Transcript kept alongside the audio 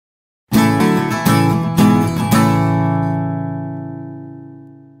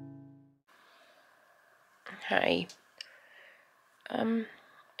Okay.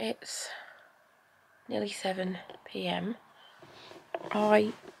 It's nearly 7 p.m.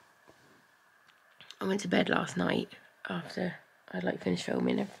 I went to bed last night after I'd like finished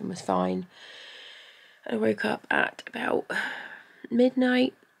filming. Everything was fine. I woke up at about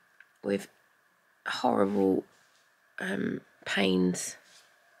midnight with horrible pains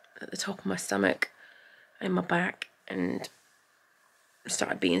at the top of my stomach and in my back, and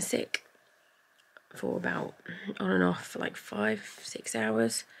started being sick for about on and off for like 5-6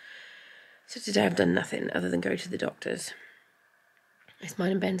 hours. So today I've done nothing other than go to the doctor's. It's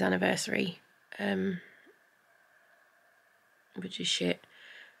mine and Ben's anniversary, which is shit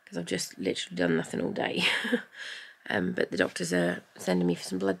because I've just literally done nothing all day. But the doctors are sending me for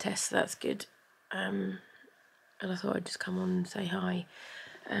some blood tests, so that's good. And I thought I'd just come on and say hi.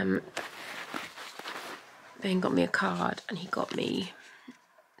 Ben got me a card and he got me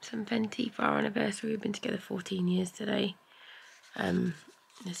some Fenty for our anniversary. We've been together 14 years today.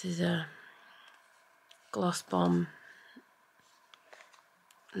 This is a Gloss Bomb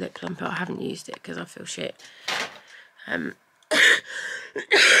lip plumper. I haven't used it because I feel shit. But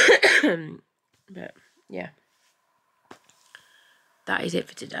yeah, that is it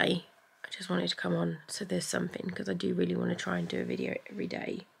for today. I just wanted to come on so there's something, because I do really want to try and do a video every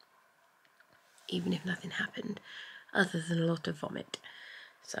day, even if nothing happened other than a lot of vomit.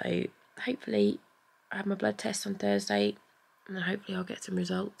 So hopefully I have my blood test on Thursday, and then hopefully I'll get some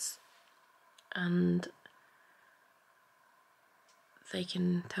results and they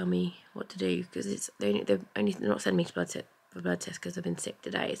can tell me what to do, because they're not sending me to blood test because I've been sick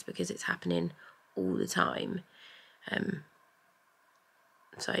today. It's because it's happening all the time.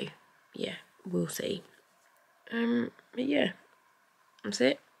 So yeah, we'll see. But yeah, that's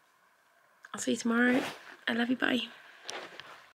it. I'll see you tomorrow. I love you, bye.